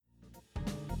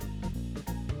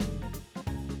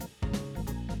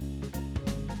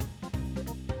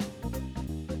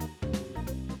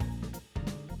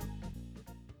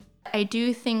I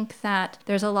do think that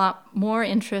there's a lot more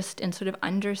interest in sort of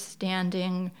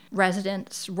understanding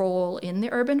residents' role in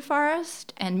the urban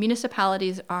forest, and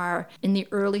municipalities are in the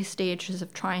early stages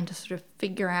of trying to sort of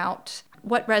figure out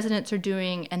what residents are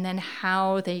doing and then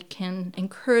how they can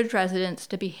encourage residents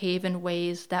to behave in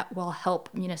ways that will help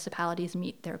municipalities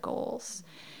meet their goals.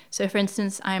 So, for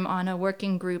instance, I'm on a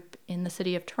working group in the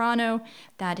City of Toronto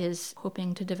that is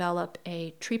hoping to develop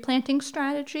a tree planting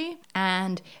strategy.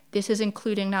 And this is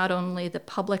including not only the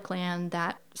public land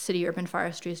that city urban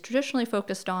forestry is traditionally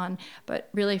focused on, but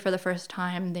really for the first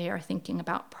time, they are thinking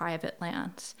about private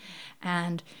lands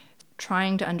and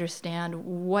trying to understand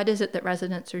what is it that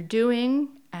residents are doing,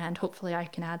 and hopefully I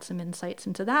can add some insights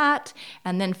into that,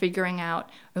 and then figuring out,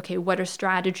 okay, what are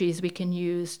strategies we can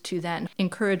use to then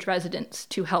encourage residents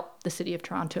to help the City of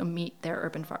Toronto meet their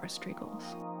urban forestry goals.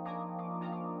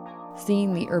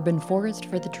 Seeing the urban forest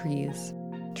for the trees.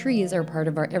 Trees are part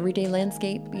of our everyday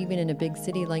landscape, even in a big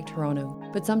city like Toronto.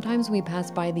 But sometimes we pass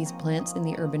by these plants in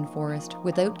the urban forest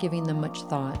without giving them much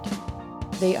thought.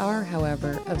 They are,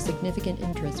 however, of significant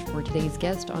interest for today's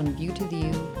guest on View to the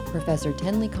U, Professor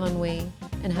Tenley Conway,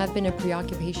 and have been a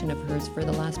preoccupation of hers for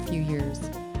the last few years.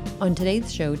 On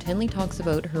today's show, Tenley talks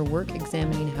about her work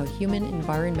examining how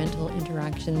human-environmental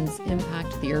interactions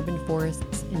impact the urban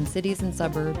forests in cities and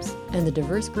suburbs, and the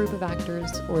diverse group of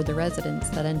actors, or the residents,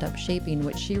 that end up shaping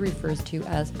what she refers to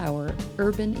as our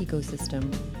urban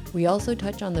ecosystem. We also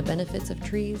touch on the benefits of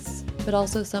trees, but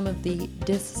also some of the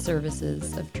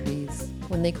disservices of trees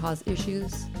when they cause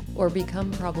issues or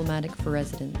become problematic for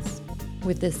residents.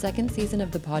 With this second season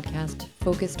of the podcast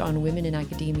focused on women in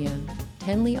academia,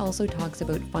 Tenley also talks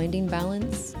about finding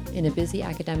balance in a busy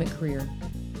academic career.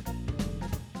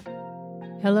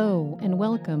 Hello, and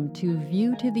welcome to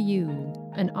View to the U,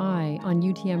 an eye on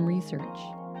UTM research.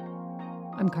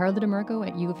 I'm Carla DeMarco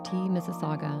at U of T,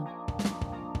 Mississauga.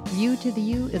 View to the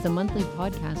U is a monthly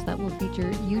podcast that will feature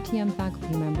UTM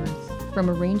faculty members from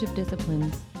a range of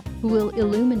disciplines who will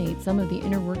illuminate some of the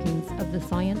inner workings of the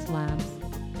science labs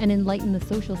and enlighten the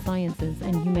social sciences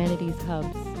and humanities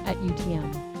hubs at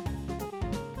UTM.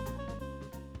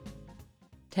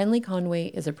 Tenley Conway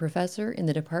is a professor in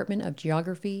the Department of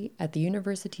Geography at the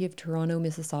University of Toronto,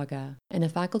 Mississauga, and a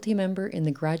faculty member in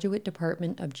the Graduate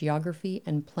Department of Geography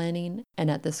and Planning and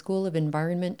at the School of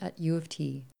Environment at U of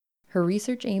T. Her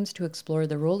research aims to explore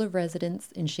the role of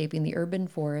residents in shaping the urban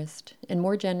forest, and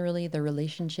more generally, the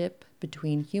relationship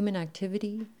between human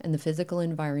activity and the physical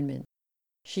environment.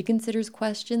 She considers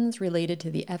questions related to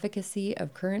the efficacy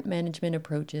of current management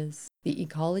approaches, the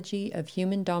ecology of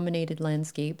human-dominated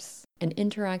landscapes, and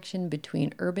interaction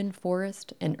between urban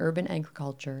forest and urban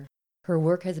agriculture. Her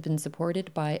work has been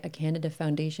supported by a Canada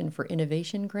Foundation for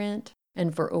Innovation grant,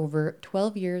 and for over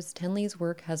 12 years, Tenley's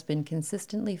work has been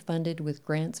consistently funded with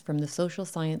grants from the Social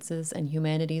Sciences and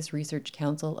Humanities Research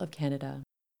Council of Canada.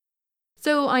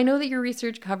 So I know that your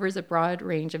research covers a broad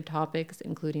range of topics,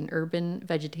 including urban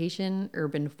vegetation,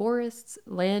 urban forests,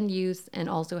 land use, and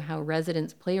also how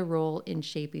residents play a role in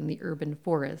shaping the urban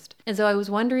forest. And so I was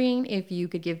wondering if you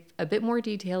could give a bit more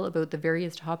detail about the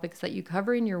various topics that you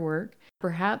cover in your work,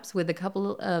 perhaps with a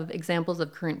couple of examples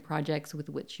of current projects with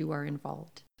which you are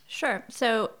involved. Sure.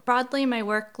 So broadly, my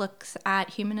work looks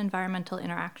at human-environmental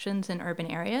interactions in urban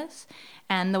areas.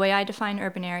 And the way I define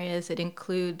urban areas, it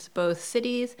includes both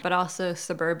cities, but also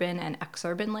suburban and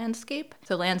exurban landscape.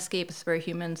 So landscapes where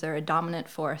humans are a dominant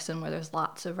force and where there's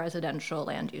lots of residential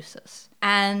land uses.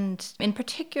 And in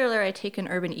particular, I take an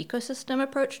urban ecosystem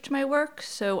approach to my work.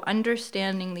 So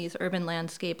understanding these urban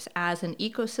landscapes as an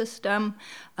ecosystem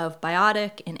of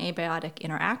biotic and abiotic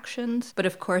interactions. But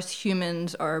of course,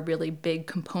 humans are a really big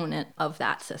component of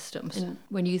that system. And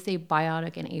when you say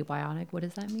biotic and abiotic, what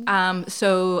does that mean?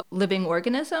 So living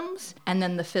organisms and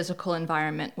then the physical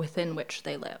environment within which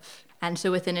they live. And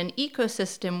so within an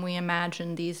ecosystem, we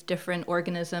imagine these different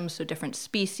organisms, so different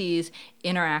species,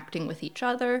 interacting with each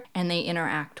other, and they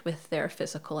interact with their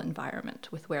physical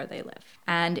environment, with where they live.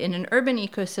 And in an urban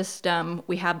ecosystem,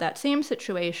 we have that same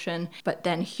situation, but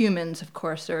then humans, of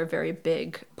course, are a very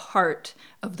big part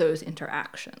of those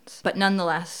interactions. But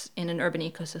nonetheless, in an urban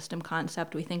ecosystem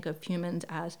concept, we think of humans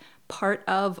as part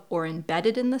of or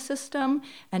embedded in the system,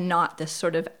 and not this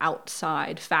sort of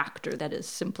outside factor that is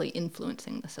simply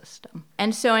influencing the system.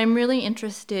 And so I'm really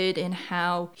interested in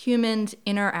how humans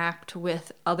interact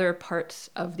with other parts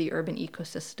of the urban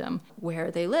ecosystem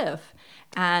where they live.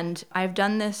 And I've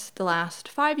done this the last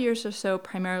 5 years or so,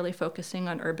 primarily focusing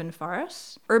on urban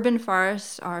forests. Urban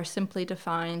forests are simply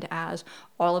defined as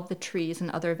all of the trees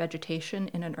and other vegetation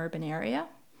in an urban area.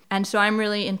 And so I'm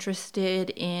really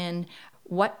interested in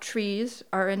what trees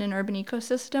are in an urban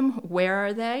ecosystem, where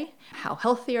are they, how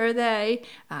healthy are they,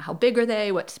 how big are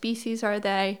they, what species are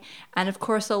they, and of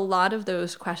course a lot of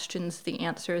those questions, the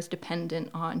answer is dependent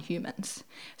on humans.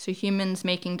 So humans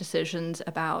making decisions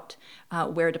about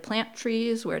where to plant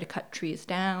trees, where to cut trees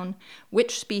down,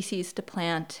 which species to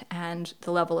plant, and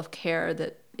the level of care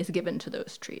that is given to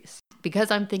those trees.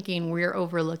 Because I'm thinking we're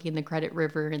overlooking the Credit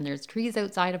River and there's trees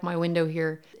outside of my window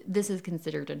here, this is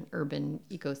considered an urban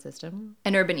ecosystem.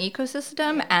 An urban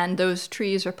ecosystem, and those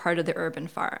trees are part of the urban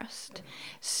forest.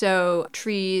 So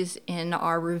trees in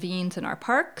our ravines and our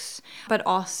parks, but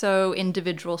also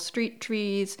individual street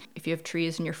trees. If you have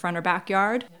trees in your front or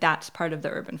backyard, that's part of the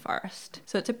urban forest.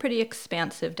 So it's a pretty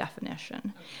expansive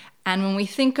definition. And when we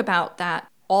think about that,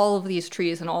 all of these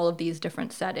trees in all of these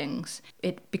different settings,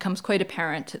 it becomes quite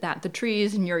apparent that the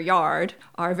trees in your yard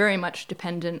are very much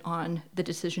dependent on the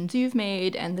decisions you've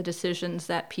made and the decisions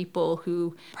that people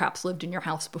who perhaps lived in your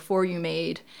house before you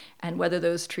made, and whether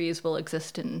those trees will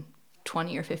exist in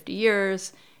 20 or 50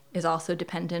 years is also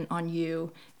dependent on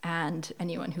you and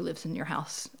anyone who lives in your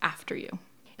house after you.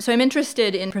 So I'm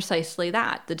interested in precisely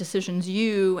that, the decisions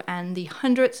you and the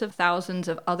hundreds of thousands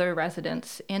of other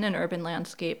residents in an urban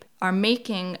landscape are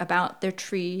making about their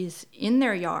trees in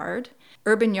their yard.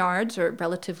 Urban yards are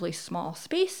relatively small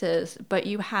spaces, but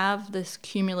you have this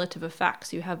cumulative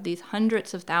effects. You have these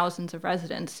hundreds of thousands of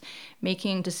residents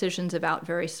making decisions about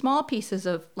very small pieces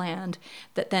of land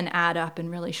that then add up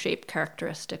and really shape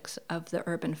characteristics of the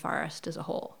urban forest as a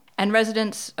whole. And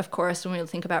residents, of course, when we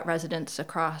think about residents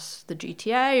across the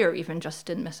GTA or even just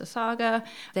in Mississauga,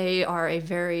 they are a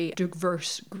very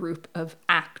diverse group of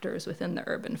actors within the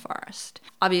urban forest.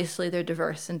 Obviously, they're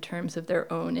diverse in terms of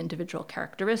their own individual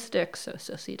characteristics, so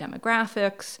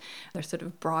sociodemographics, their sort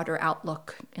of broader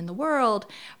outlook in the world.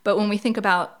 But when we think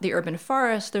about the urban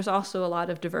forest, there's also a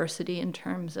lot of diversity in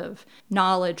terms of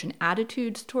knowledge and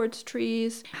attitudes towards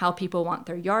trees, how people want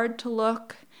their yard to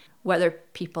look, whether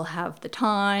people have the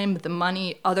time, the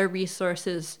money, other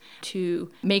resources to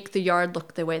make the yard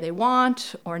look the way they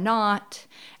want or not.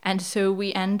 And so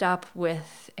we end up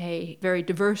with a very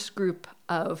diverse group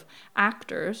of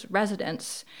actors,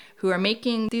 residents, who are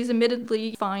making these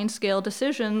admittedly fine-scale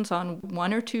decisions on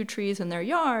one or two trees in their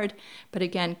yard, but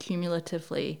again,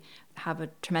 cumulatively have a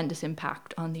tremendous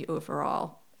impact on the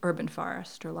overall urban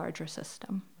forest or larger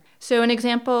system. So an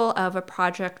example of a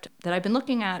project that I've been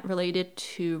looking at related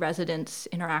to residents'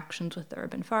 interactions with the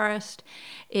urban forest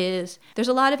is there's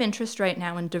a lot of interest right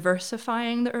now in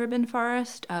diversifying the urban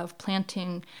forest, of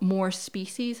planting more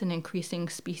species and increasing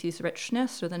species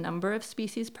richness, or the number of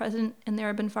species present in the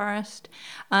urban forest,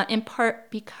 in part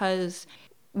because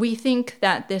we think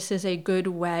that this is a good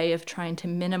way of trying to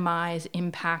minimize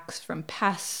impacts from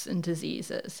pests and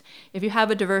diseases. If you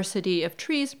have a diversity of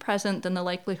trees present, then the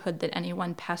likelihood that any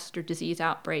one pest or disease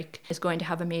outbreak is going to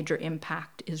have a major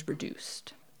impact is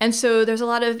reduced. And so there's a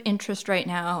lot of interest right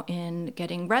now in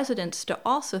getting residents to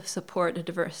also support a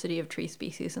diversity of tree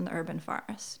species in the urban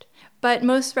forest. But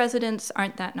most residents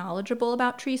aren't that knowledgeable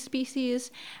about tree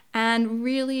species and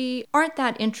really aren't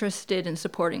that interested in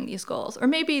supporting these goals. Or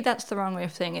maybe that's the wrong way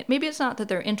of saying it. Maybe it's not that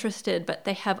they're interested, but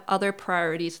they have other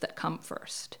priorities that come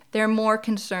first. They're more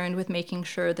concerned with making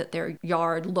sure that their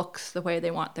yard looks the way they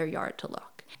want their yard to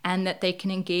look, and that they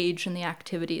can engage in the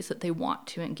activities that they want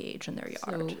to engage in their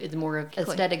yard. So it's more of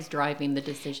aesthetics driving the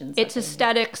decisions. It's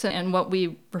aesthetics and what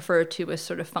we refer to as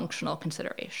sort of functional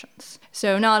considerations.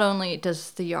 So not only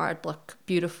does the yard look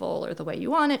beautiful or the way you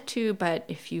want it to, but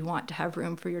if you want to have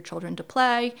room for your children to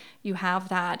play, you have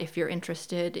that. If you're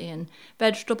interested in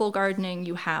vegetable gardening,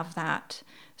 you have that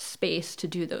space to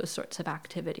do those sorts of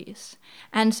activities.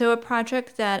 And so a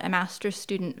project that a master's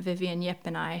student, Vivian Yip,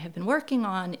 and I have been working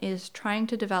on is trying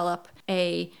to develop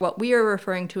what we are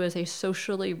referring to as a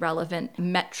socially relevant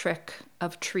metric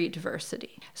of tree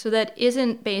diversity. So that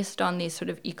isn't based on these sort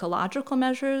of ecological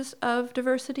measures of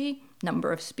diversity,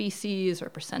 number of species or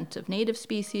percent of native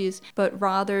species, but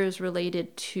rather is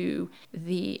related to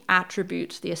the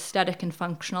attributes, the aesthetic and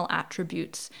functional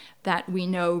attributes that we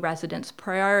know residents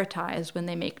prioritize when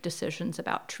they make decisions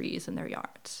about trees in their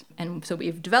yards. And so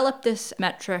we've developed this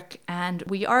metric, and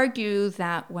we argue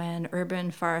that when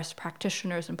urban forest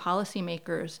practitioners and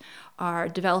policymakers are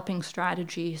developing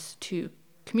strategies to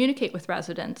communicate with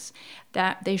residents,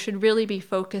 that they should really be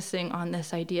focusing on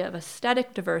this idea of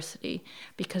aesthetic diversity,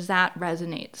 because that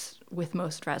resonates with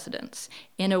most residents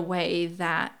in a way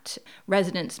that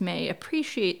residents may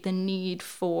appreciate the need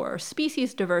for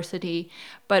species diversity,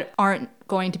 but aren't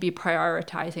going to be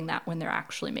prioritizing that when they're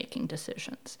actually making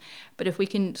decisions. But if we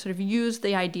can sort of use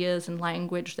the ideas and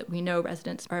language that we know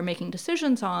residents are making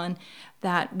decisions on,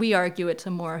 that we argue it's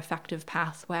a more effective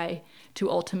pathway to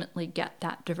ultimately get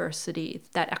that diversity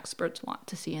that experts want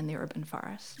to see in the urban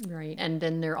forest. Right. And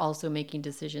then they're also making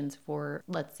decisions for,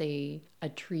 let's say, a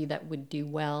tree that would do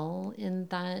well in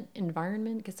that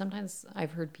environment. Because sometimes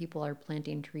I've heard people are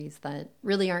planting trees that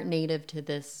really aren't native to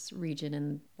this region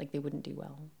and like they wouldn't do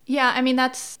well. Yeah, I mean,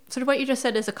 that's sort of what you just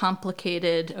said is a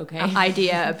complicated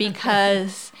idea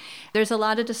because there's a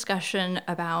lot of discussion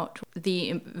about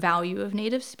the value of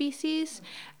native species.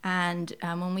 And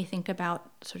when we think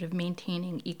about sort of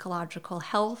maintaining ecological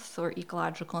health or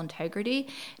ecological integrity,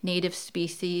 native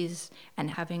species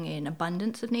and having an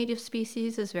abundance of native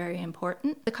species is very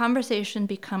important. The conversation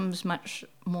becomes much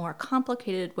more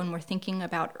complicated when we're thinking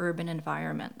about urban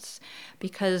environments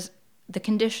because the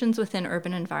conditions within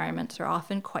urban environments are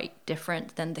often quite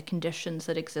different than the conditions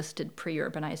that existed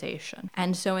pre-urbanization.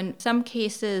 And so in some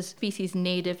cases, species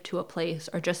native to a place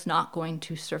are just not going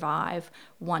to survive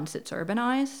once it's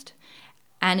urbanized.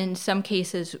 And in some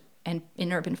cases, and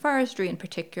in urban forestry in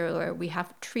particular, we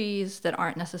have trees that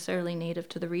aren't necessarily native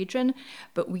to the region,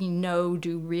 but we know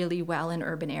do really well in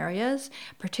urban areas,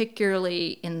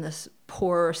 particularly in this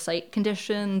poor site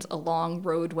conditions along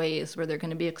roadways where they're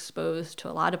going to be exposed to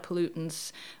a lot of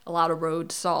pollutants, a lot of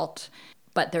road salt,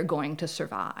 but they're going to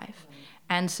survive.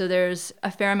 And so there's a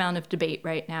fair amount of debate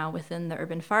right now within the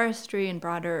urban forestry and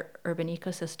broader urban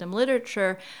ecosystem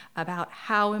literature about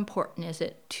how important is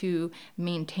it to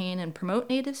maintain and promote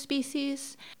native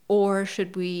species, or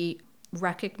should we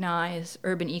recognize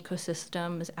urban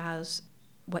ecosystems as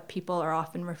what people are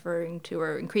often referring to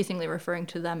or increasingly referring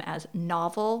to them as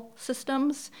novel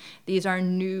systems. These are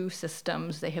new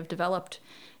systems. They have developed,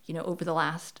 over the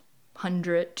last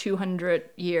 100, 200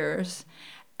 years.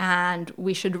 And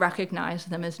we should recognize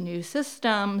them as new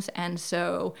systems. And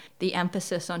so the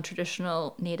emphasis on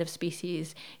traditional native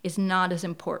species is not as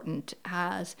important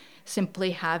as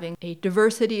simply having a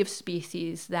diversity of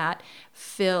species that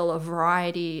fill a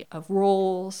variety of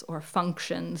roles or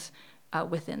functions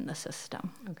within the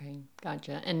system. Okay,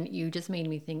 gotcha. And you just made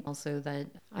me think also that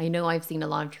I know I've seen a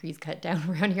lot of trees cut down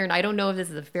around here, and I don't know if this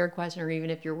is a fair question or even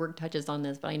if your work touches on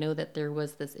this, but I know that there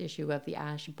was this issue of the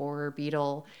ash borer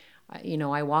beetle.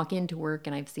 I walk into work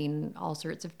and I've seen all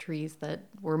sorts of trees that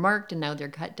were marked and now they're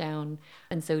cut down.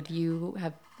 And so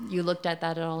have you looked at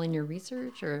that at all in your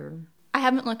research or? I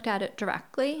haven't looked at it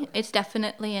directly. It's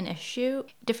definitely an issue.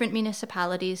 Different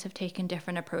municipalities have taken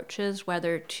different approaches,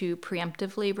 whether to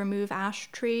preemptively remove ash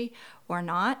tree or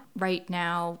not. Right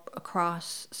now,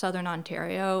 across southern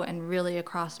Ontario and really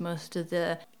across most of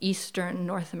the eastern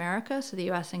North America, so the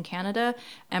US and Canada,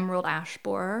 emerald ash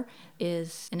borer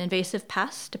is an invasive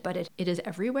pest, but it is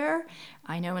everywhere.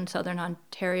 I know in southern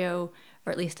Ontario,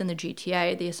 or at least in the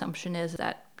GTA, the assumption is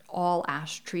that all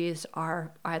ash trees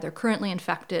are either currently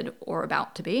infected or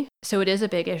about to be. So it is a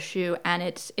big issue, and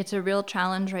it's a real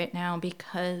challenge right now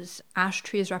because ash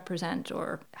trees represent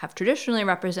or have traditionally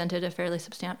represented a fairly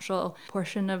substantial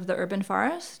portion of the urban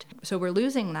forest. So we're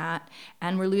losing that,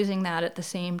 and we're losing that at the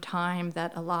same time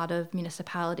that a lot of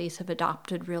municipalities have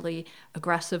adopted really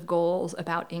aggressive goals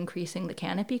about increasing the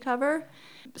canopy cover.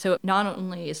 So not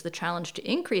only is the challenge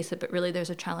to increase it, but really there's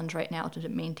a challenge right now to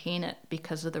maintain it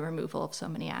because of the removal of so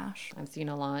many ash. I've seen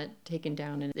a lot taken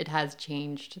down, and it has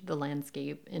changed the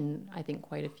landscape in, I think,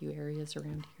 quite a few areas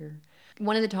around here.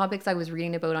 One of the topics I was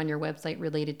reading about on your website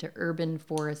related to urban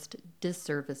forest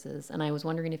disservices, and I was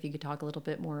wondering if you could talk a little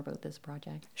bit more about this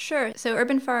project. Sure. So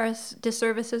urban forest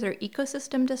disservices or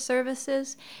ecosystem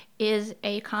disservices is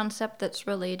a concept that's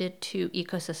related to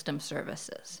ecosystem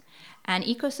services. And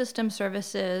ecosystem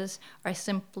services are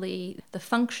simply the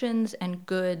functions and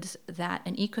goods that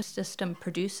an ecosystem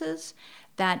produces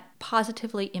that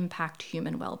positively impact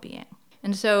human well-being.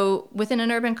 And so within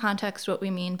an urban context, what we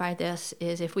mean by this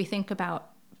is if we think about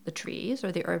the trees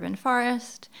or the urban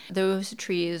forest, those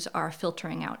trees are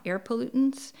filtering out air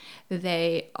pollutants,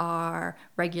 they are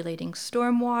regulating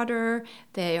stormwater,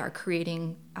 they are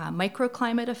creating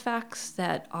microclimate effects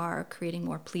that are creating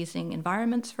more pleasing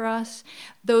environments for us.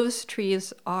 Those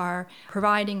trees are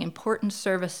providing important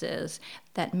services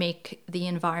that make the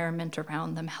environment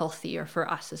around them healthier for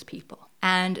us as people.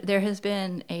 And there has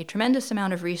been a tremendous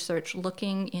amount of research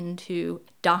looking into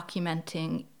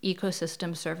documenting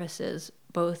ecosystem services,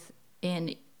 both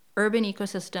in urban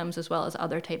ecosystems as well as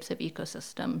other types of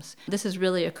ecosystems. This is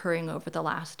really occurring over the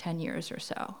last 10 years or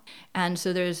so. And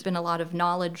so there's been a lot of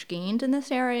knowledge gained in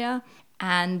this area.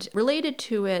 And related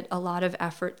to it, a lot of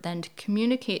effort then to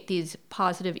communicate these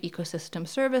positive ecosystem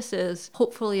services,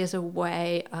 hopefully as a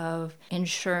way of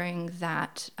ensuring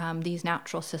that these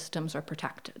natural systems are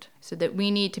protected. So that we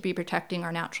need to be protecting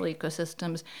our natural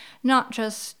ecosystems, not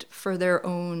just for their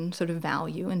own sort of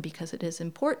value and because it is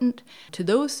important to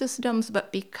those systems,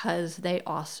 but because they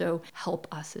also help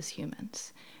us as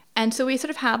humans. And so we sort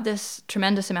of have this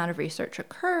tremendous amount of research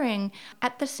occurring.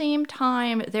 At the same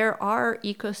time, there are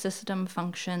ecosystem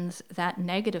functions that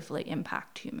negatively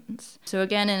impact humans. So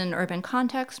again, in an urban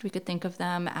context, we could think of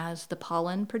them as the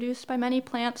pollen produced by many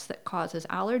plants that causes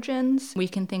allergens. We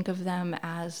can think of them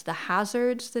as the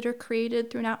hazards that are created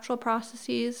through natural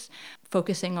processes.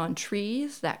 Focusing on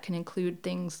trees, that can include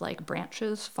things like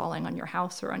branches falling on your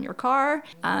house or on your car.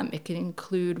 It can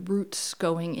include roots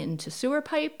going into sewer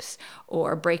pipes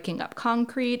or breaking up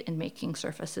concrete and making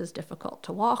surfaces difficult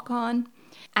to walk on.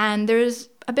 And there's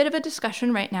a bit of a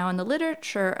discussion right now in the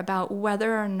literature about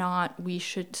whether or not we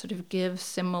should sort of give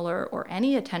similar or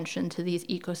any attention to these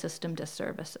ecosystem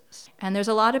disservices. And there's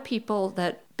a lot of people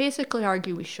that basically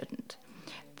argue we shouldn't.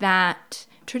 That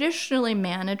traditionally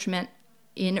management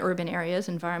in urban areas,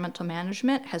 environmental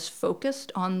management has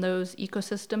focused on those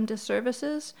ecosystem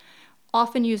disservices,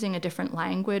 often using a different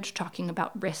language, talking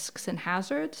about risks and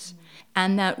hazards,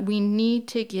 and that we need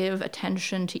to give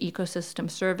attention to ecosystem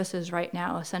services right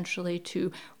now, essentially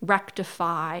to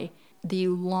rectify the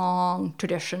long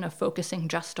tradition of focusing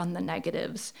just on the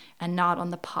negatives and not on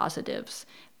the positives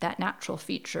that natural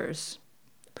features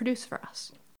produce for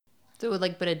us. So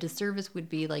but a disservice would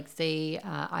be like, say,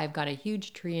 I've got a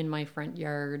huge tree in my front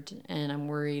yard and I'm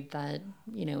worried that,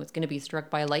 it's going to be struck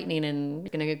by lightning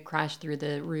and going to crash through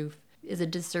the roof. Is a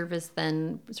disservice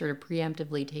then sort of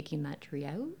preemptively taking that tree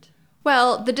out?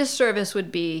 Well, the disservice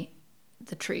would be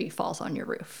the tree falls on your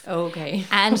roof. Oh, okay.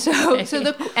 And so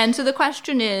the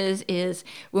question is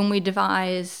when we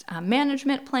devise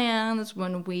management plans,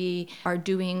 when we are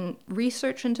doing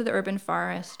research into the urban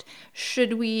forest,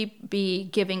 should we be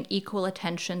giving equal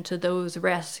attention to those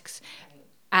risks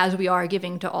as we are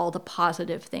giving to all the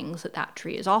positive things that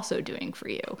tree is also doing for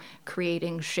you,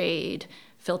 creating shade,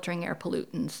 filtering air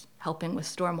pollutants, helping with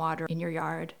stormwater in your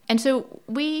yard. And so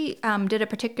we did a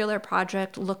particular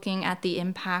project looking at the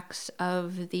impacts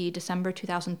of the December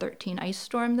 2013 ice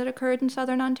storm that occurred in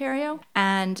southern Ontario.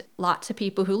 And lots of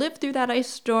people who lived through that ice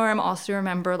storm also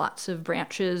remember lots of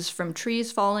branches from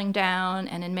trees falling down.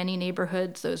 And in many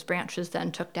neighborhoods, those branches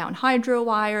then took down hydro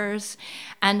wires.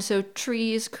 And so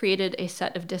trees created a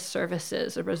set of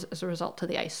disservices as a result of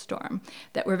the ice storm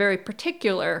that were very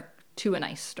particular to an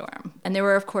ice storm. And there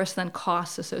were, of course, then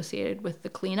costs associated with the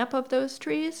cleanup of those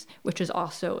trees, which is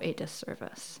also a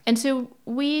disservice. And so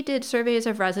we did surveys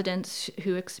of residents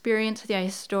who experienced the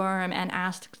ice storm and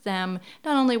asked them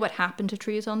not only what happened to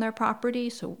trees on their property,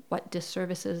 so what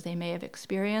disservices they may have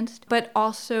experienced, but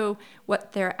also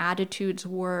what their attitudes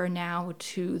were now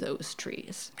to those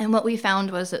trees. And what we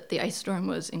found was that the ice storm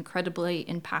was incredibly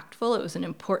impactful. It was an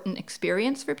important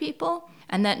experience for people,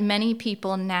 and that many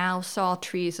people now saw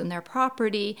trees in their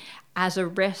property as a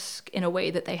risk in a way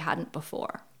that they hadn't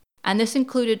before. And this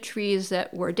included trees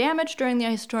that were damaged during the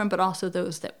ice storm, but also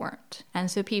those that weren't. And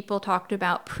so people talked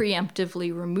about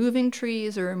preemptively removing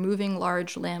trees or removing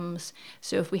large limbs.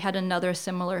 So if we had another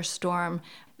similar storm,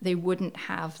 they wouldn't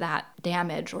have that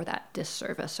damage or that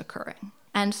disservice occurring.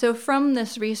 And so from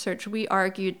this research, we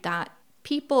argued that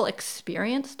people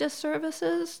experience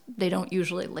disservices. They don't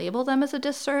usually label them as a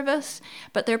disservice,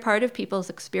 but they're part of people's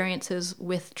experiences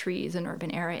with trees in urban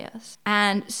areas.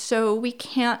 And so we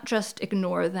can't just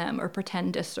ignore them or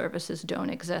pretend disservices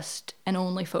don't exist and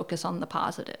only focus on the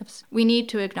positives. We need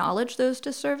to acknowledge those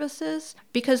disservices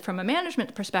because from a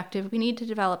management perspective, we need to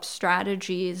develop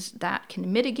strategies that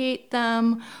can mitigate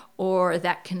them or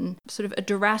that can sort of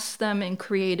address them in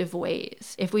creative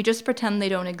ways. If we just pretend they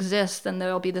don't exist, then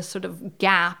there'll be this sort of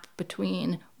gap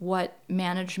between what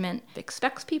management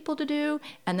expects people to do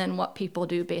and then what people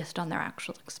do based on their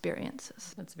actual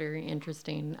experiences. That's very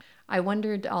interesting. I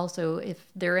wondered also if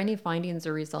there are any findings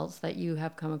or results that you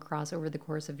have come across over the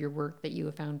course of your work that you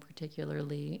have found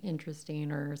particularly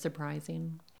interesting or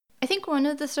surprising. I think one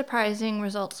of the surprising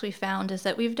results we found is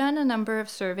that we've done a number of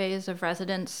surveys of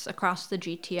residents across the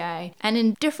GTA, and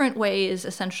in different ways,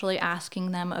 essentially asking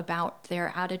them about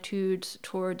their attitudes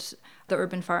towards the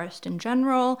urban forest in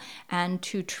general and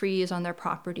to trees on their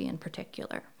property in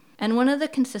particular. And one of the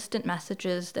consistent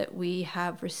messages that we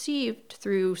have received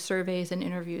through surveys and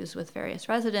interviews with various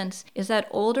residents is that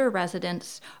older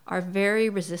residents are very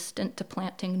resistant to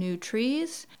planting new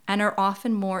trees and are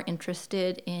often more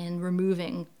interested in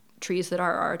removing trees that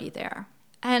are already there.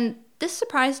 And This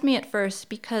surprised me at first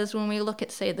because when we look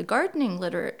at, say, the gardening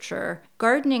literature,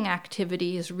 gardening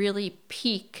activities really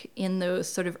peak in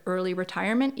those sort of early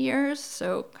retirement years,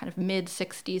 so kind of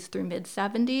mid-60s through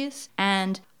mid-70s.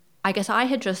 And I guess I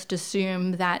had just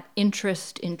assumed that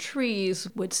interest in trees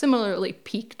would similarly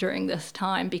peak during this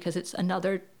time because it's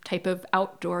another type of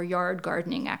outdoor yard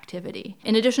gardening activity.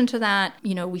 In addition to that,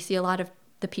 we see a lot of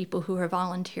the people who are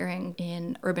volunteering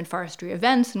in urban forestry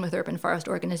events and with urban forest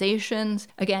organizations,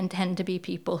 again, tend to be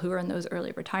people who are in those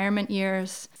early retirement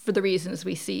years for the reasons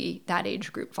we see that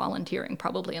age group volunteering,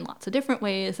 probably in lots of different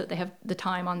ways, that they have the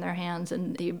time on their hands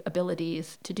and the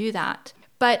abilities to do that.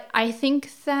 But I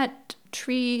think that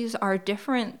trees are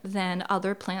different than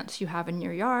other plants you have in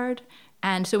your yard.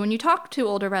 And so when you talk to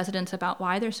older residents about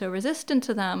why they're so resistant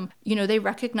to them, they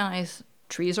recognize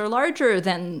trees are larger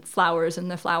than flowers in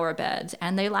the flower beds,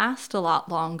 and they last a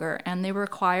lot longer, and they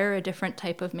require a different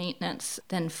type of maintenance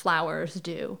than flowers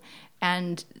do.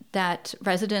 And that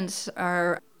residents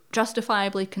are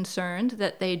justifiably concerned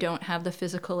that they don't have the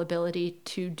physical ability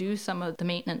to do some of the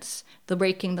maintenance, the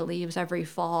raking the leaves every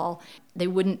fall. They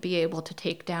wouldn't be able to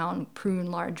take down,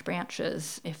 prune large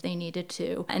branches if they needed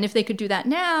to. And if they could do that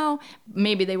now,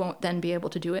 maybe they won't then be able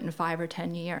to do it in 5 or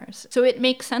 10 years. So it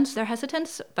makes sense, their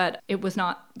hesitance, but it was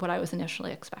not what I was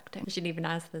initially expecting. I shouldn't even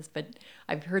ask this, but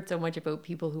I've heard so much about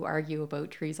people who argue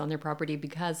about trees on their property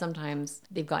because sometimes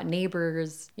they've got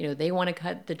neighbors, they want to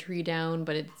cut the tree down,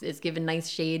 but it's given nice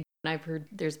shade. I've heard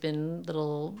there's been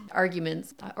little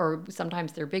arguments, or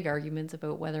sometimes they're big arguments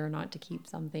about whether or not to keep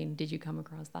something. Did you come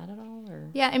across that at all?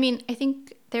 Or? Yeah, I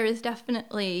think there is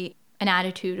definitely an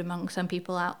attitude among some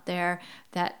people out there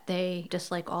that they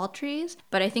dislike all trees.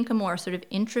 But I think a more sort of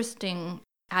interesting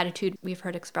attitude we've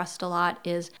heard expressed a lot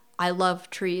is, I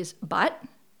love trees, but,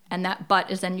 and that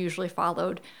but is then usually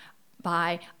followed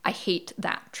by, I hate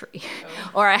that tree,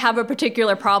 or I have a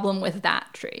particular problem with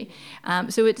that tree.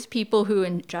 So it's people who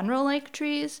in general like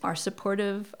trees, are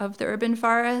supportive of the urban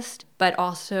forest, but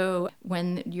also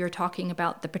when you're talking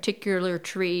about the particular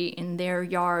tree in their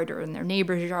yard or in their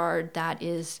neighbor's yard that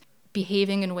is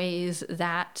behaving in ways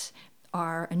that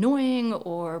are annoying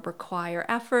or require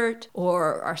effort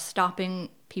or are stopping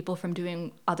people from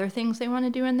doing other things they want to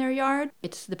do in their yard,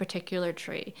 it's the particular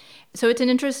tree. So it's an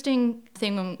interesting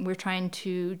thing when we're trying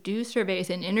to do surveys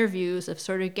and interviews of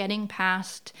sort of getting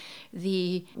past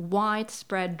the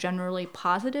widespread, generally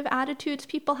positive attitudes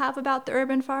people have about the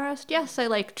urban forest. Yes, I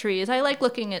like trees. I like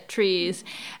looking at trees,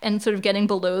 and sort of getting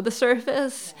below the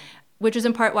surface, which is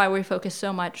in part why we focus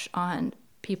so much on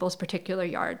people's particular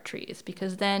yard trees,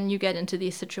 because then you get into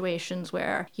these situations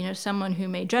where, someone who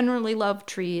may generally love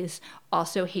trees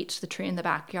also hates the tree in the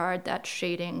backyard that's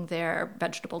shading their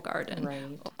vegetable garden.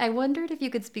 Right. I wondered if you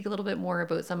could speak a little bit more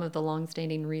about some of the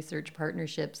longstanding research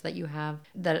partnerships that you have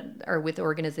that are with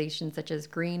organizations such as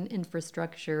Green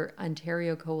Infrastructure,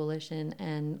 Ontario Coalition,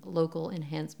 and Local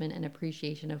Enhancement and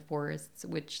Appreciation of Forests,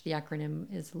 which the acronym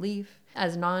is LEAF.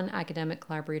 As non-academic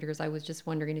collaborators, I was just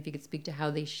wondering if you could speak to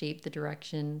how they shape the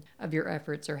direction of your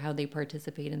efforts or how they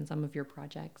participate in some of your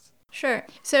projects. Sure.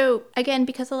 So again,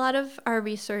 because a lot of our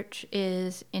research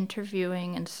is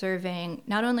interviewing and surveying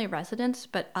not only residents,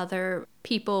 but other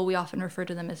people, we often refer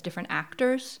to them as different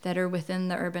actors that are within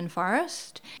the urban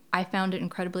forest, I found it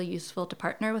incredibly useful to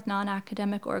partner with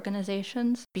non-academic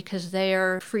organizations because they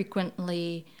are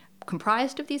frequently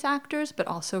comprised of these actors, but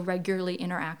also regularly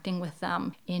interacting with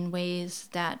them in ways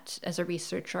that, as a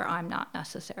researcher, I'm not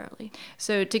necessarily.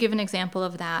 So to give an example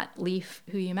of that, LEAF,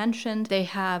 who you mentioned, they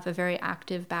have a very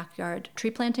active backyard tree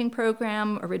planting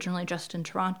program, originally just in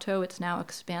Toronto. It's now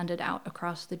expanded out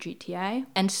across the GTA.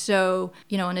 And so,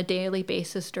 on a daily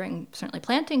basis during certainly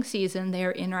planting season,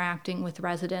 they're interacting with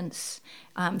residents,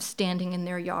 standing in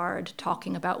their yard,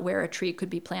 talking about where a tree could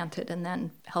be planted, and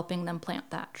then helping them plant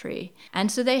that tree.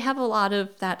 And so they have a lot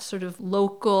of that sort of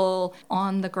local,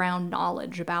 on-the-ground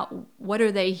knowledge about what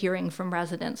are they hearing from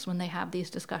residents when they have these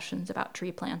discussions about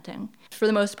tree planting. For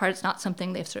the most part, it's not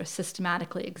something they've sort of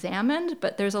systematically examined,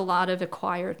 but there's a lot of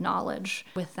acquired knowledge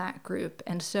with that group.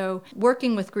 And so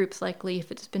working with groups like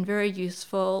LEAF, it's been very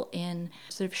useful in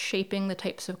sort of shaping the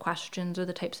types of questions or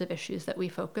the types of issues that we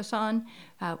focus on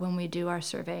when we do our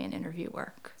survey and interview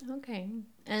work. Okay.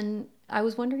 And I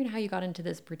was wondering how you got into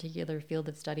this particular field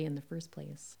of study in the first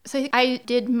place. So I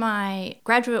did my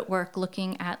graduate work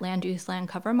looking at land use land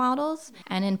cover models,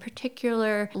 and in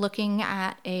particular looking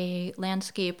at a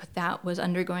landscape that was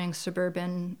undergoing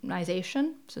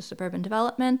suburbanization, so suburban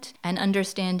development, and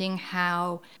understanding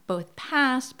how both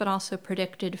past but also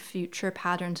predicted future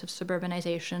patterns of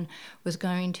suburbanization was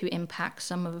going to impact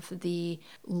some of the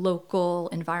local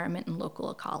environment and local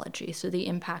municipal ecology, so the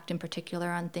impact in particular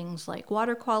on things like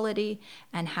water quality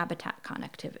and habitat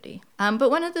connectivity.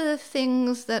 But one of the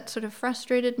things that sort of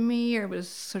frustrated me or was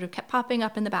sort of kept popping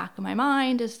up in the back of my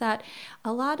mind is that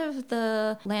a lot of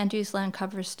the land use, land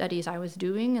cover studies I was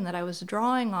doing and that I was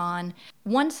drawing on,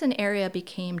 once an area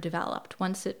became developed,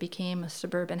 once it became a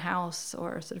suburban house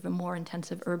or sort of a more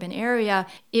intensive urban area,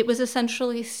 it was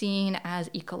essentially seen as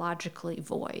ecologically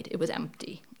void. It was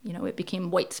empty. It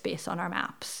became white space on our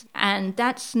maps. And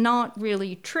that's not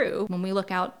really true. When we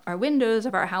look out our windows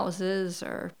of our houses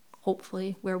or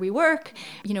hopefully where we work,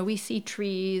 we see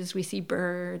trees, we see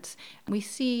birds, we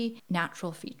see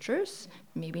natural features,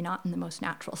 maybe not in the most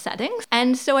natural settings.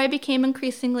 And so I became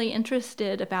increasingly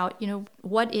interested about,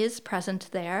 what is present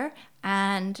there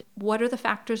and what are the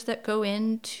factors that go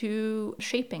into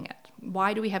shaping it.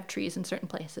 Why do we have trees in certain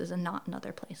places and not in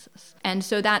other places? And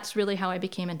so that's really how I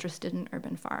became interested in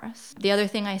urban forests. The other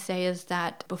thing I say is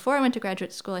that before I went to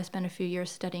graduate school, I spent a few years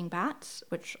studying bats,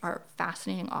 which are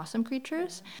fascinating, awesome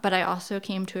creatures. But I also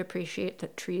came to appreciate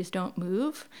that trees don't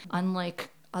move,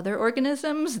 unlike other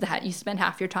organisms that you spend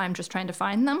half your time just trying to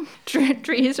find them.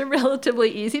 Trees are relatively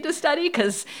easy to study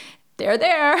because they're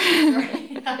there.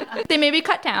 Right. They may be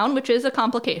cut down, which is a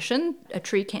complication. A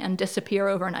tree can disappear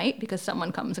overnight because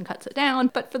someone comes and cuts it down.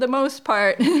 But for the most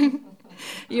part,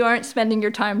 you aren't spending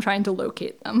your time trying to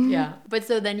locate them. Yeah.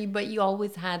 But you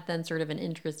always had then sort of an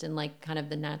interest in like kind of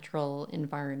the natural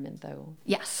environment though.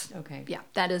 Yes. Okay. Yeah,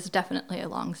 that is definitely a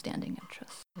long-standing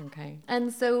interest. Okay.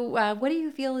 And so what do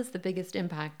you feel is the biggest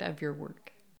impact of your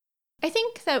work? I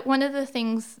think that one of the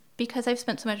things, because I've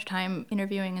spent so much time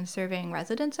interviewing and surveying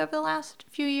residents over the last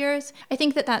few years, I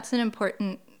think that that's an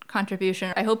important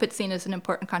contribution. I hope it's seen as an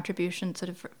important contribution sort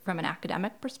of from an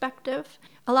academic perspective.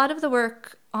 A lot of the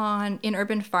work in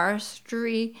urban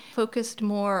forestry focused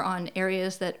more on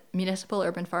areas that municipal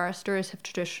urban foresters have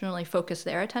traditionally focused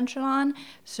their attention on.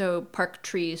 So park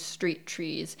trees, street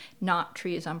trees, not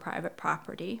trees on private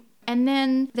property. And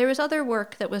then there was other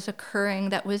work that was occurring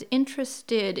that was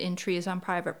interested in trees on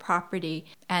private property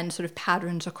and sort of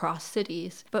patterns across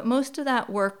cities. But most of that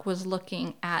work was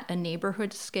looking at a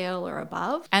neighborhood scale or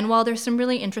above. And while there's some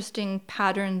really interesting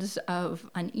patterns of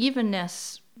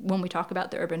unevenness when we talk about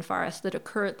the urban forest that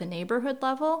occur at the neighborhood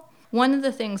level, one of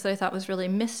the things that I thought was really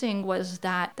missing was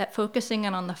that focusing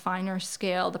in on the finer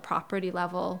scale, the property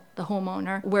level, the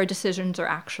homeowner, where decisions are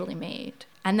actually made.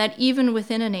 And that even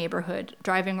within a neighborhood,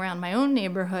 driving around my own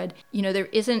neighborhood, there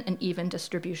isn't an even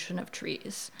distribution of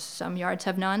trees. Some yards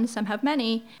have none, some have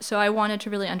many. So I wanted to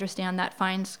really understand that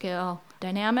fine scale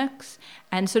dynamics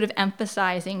and sort of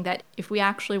emphasizing that if we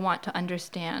actually want to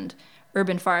understand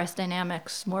urban forest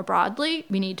dynamics more broadly,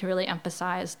 we need to really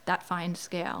emphasize that fine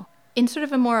scale. In sort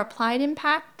of a more applied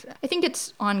impact, I think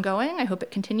it's ongoing. I hope it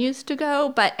continues to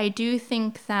go, but I do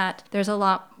think that there's a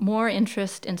lot more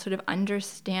interest in sort of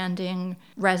understanding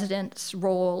residents'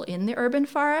 role in the urban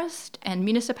forest, and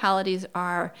municipalities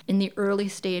are in the early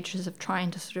stages of trying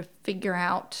to sort of figure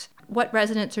out what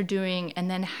residents are doing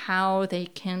and then how they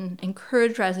can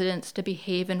encourage residents to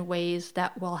behave in ways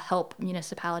that will help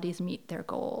municipalities meet their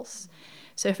goals.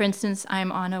 So for instance,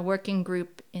 I'm on a working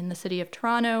group in the city of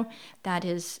Toronto that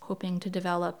is hoping to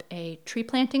develop a tree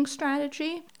planting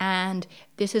strategy. And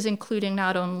this is including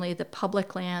not only the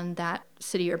public land that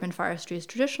city urban forestry is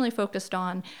traditionally focused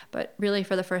on, but really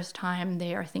for the first time,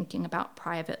 they are thinking about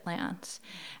private lands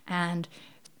and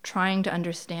trying to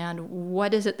understand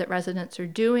what is it that residents are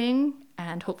doing,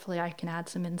 and hopefully I can add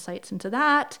some insights into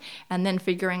that, and then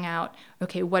figuring out,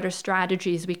 okay, what are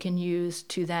strategies we can use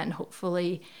to then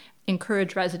hopefully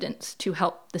encourage residents to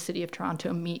help the City of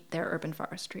Toronto meet their urban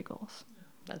forestry goals.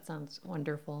 That sounds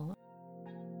wonderful.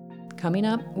 Coming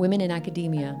up, women in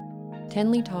academia.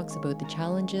 Tenley talks about the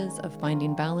challenges of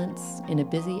finding balance in a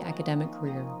busy academic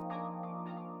career.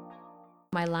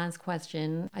 My last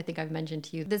question, I think I've mentioned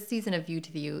to you, this season of View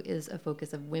to the U is a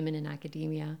focus of women in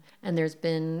academia. And there's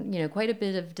been, quite a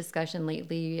bit of discussion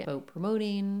lately about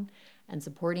promoting and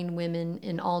supporting women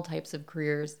in all types of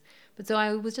careers. But so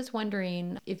I was just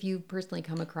wondering if you personally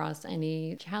come across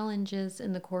any challenges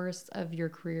in the course of your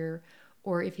career,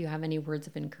 or if you have any words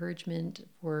of encouragement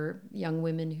for young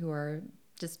women who are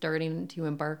just starting to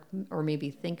embark or maybe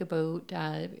think about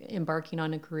embarking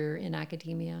on a career in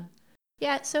academia.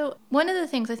 Yeah, so one of the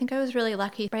things, I think I was really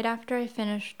lucky. Right after I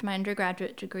finished my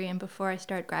undergraduate degree and before I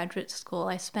started graduate school,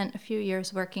 I spent a few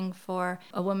years working for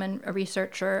a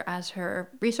researcher, as her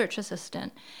research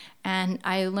assistant. And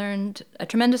I learned a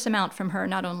tremendous amount from her,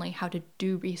 not only how to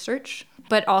do research,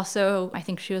 but also I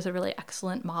think she was a really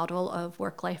excellent model of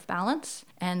work-life balance.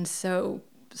 And so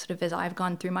sort of as I've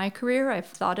gone through my career, I've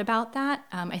thought about that.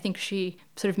 I think she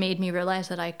sort of made me realize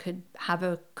that I could have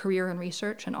a career in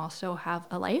research and also have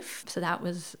a life. So that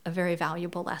was a very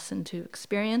valuable lesson to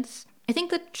experience. I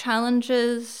think the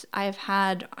challenges I've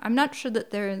had, I'm not sure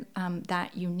that they're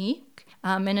that unique.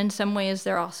 And in some ways,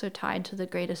 they're also tied to the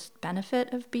greatest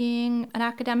benefit of being an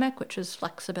academic, which is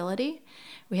flexibility.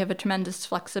 We have a tremendous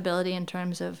flexibility in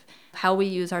terms of how we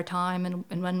use our time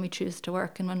and when we choose to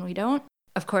work and when we don't.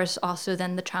 Of course, also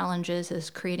then the challenge is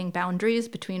creating boundaries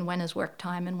between when is work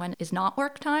time and when is not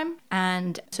work time.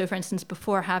 And so, for instance,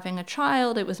 before having a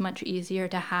child, it was much easier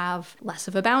to have less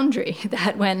of a boundary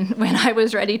that when I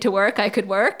was ready to work, I could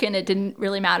work and it didn't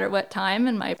really matter what time.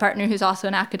 And my partner, who's also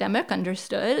an academic,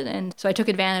 understood. And so I took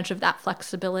advantage of that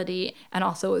flexibility, and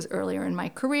also was earlier in my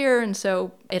career. And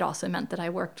so it also meant that I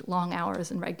worked long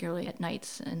hours and regularly at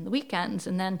nights and the weekends.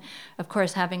 And then, of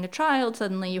course, having a child,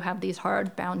 suddenly you have these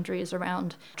hard boundaries around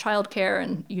childcare,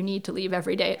 and you need to leave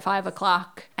every day at 5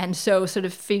 o'clock. And so sort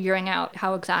of figuring out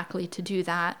how exactly to do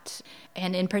that.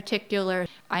 And in particular,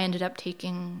 I ended up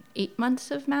taking 8 months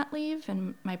of mat leave,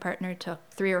 and my partner took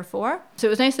 3 or 4. So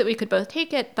it was nice that we could both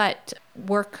take it, but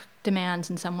work demands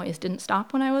in some ways didn't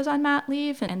stop when I was on mat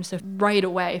leave. And so right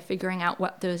away figuring out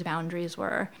what those boundaries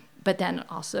were, but then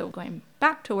also going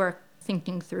back to work,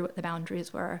 thinking through what the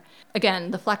boundaries were.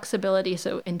 Again, the flexibility.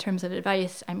 So in terms of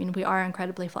advice, I mean, we are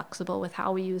incredibly flexible with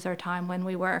how we use our time when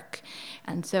we work.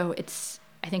 And so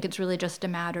I think it's really just a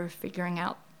matter of figuring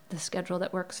out the schedule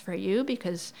that works for you,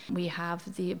 because we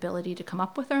have the ability to come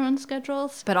up with our own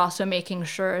schedules, but also making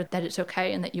sure that it's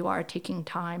okay and that you are taking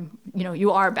time,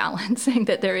 you are balancing,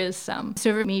 that there is some.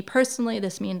 So for me personally,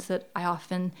 this means that I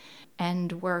often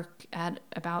end work at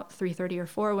about 3:30 or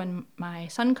 4 when my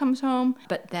son comes home,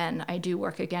 but then I do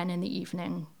work again in the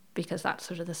evening, because that's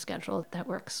sort of the schedule that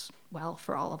works well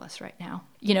for all of us right now.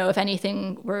 If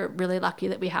anything, we're really lucky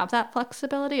that we have that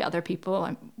flexibility. Other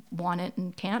people want it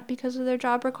and can't because of their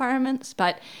job requirements,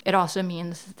 but it also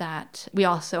means that we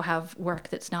also have work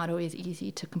that's not always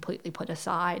easy to completely put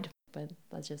aside. But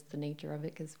that's just the nature of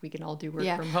it, because we can all do work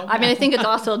from home. I mean, I think it's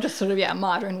also just sort of, a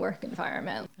modern work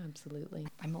environment. Absolutely.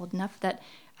 I'm old enough that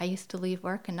I used to leave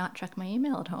work and not check my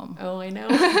email at home. Oh, I know.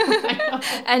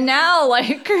 And now,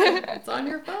 it's on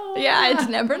your phone. Yeah, it's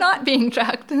never not being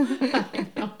checked. I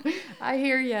know. I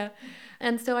hear you.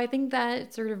 And so I think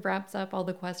that sort of wraps up all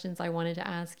the questions I wanted to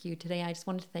ask you today. I just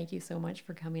wanted to thank you so much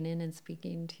for coming in and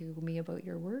speaking to me about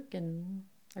your work, and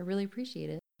I really appreciate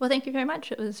it. Well, thank you very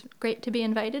much. It was great to be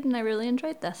invited, and I really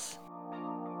enjoyed this.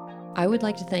 I would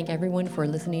like to thank everyone for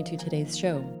listening to today's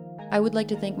show. I would like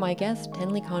to thank my guest,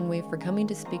 Tenley Conway, for coming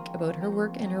to speak about her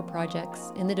work and her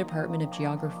projects in the Department of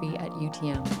Geography at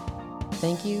UTM.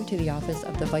 Thank you to the Office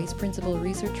of the Vice Principal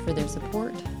Research for their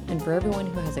support, and for everyone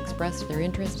who has expressed their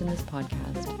interest in this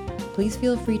podcast. Please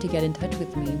feel free to get in touch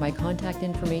with me. My contact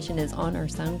information is on our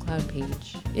SoundCloud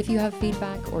page. If you have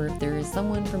feedback, or if there is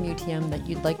someone from UTM that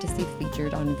you'd like to see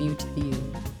featured on View to the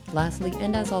U. Lastly,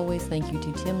 and as always, thank you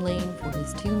to Tim Lane for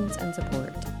his tunes and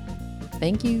support.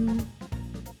 Thank you.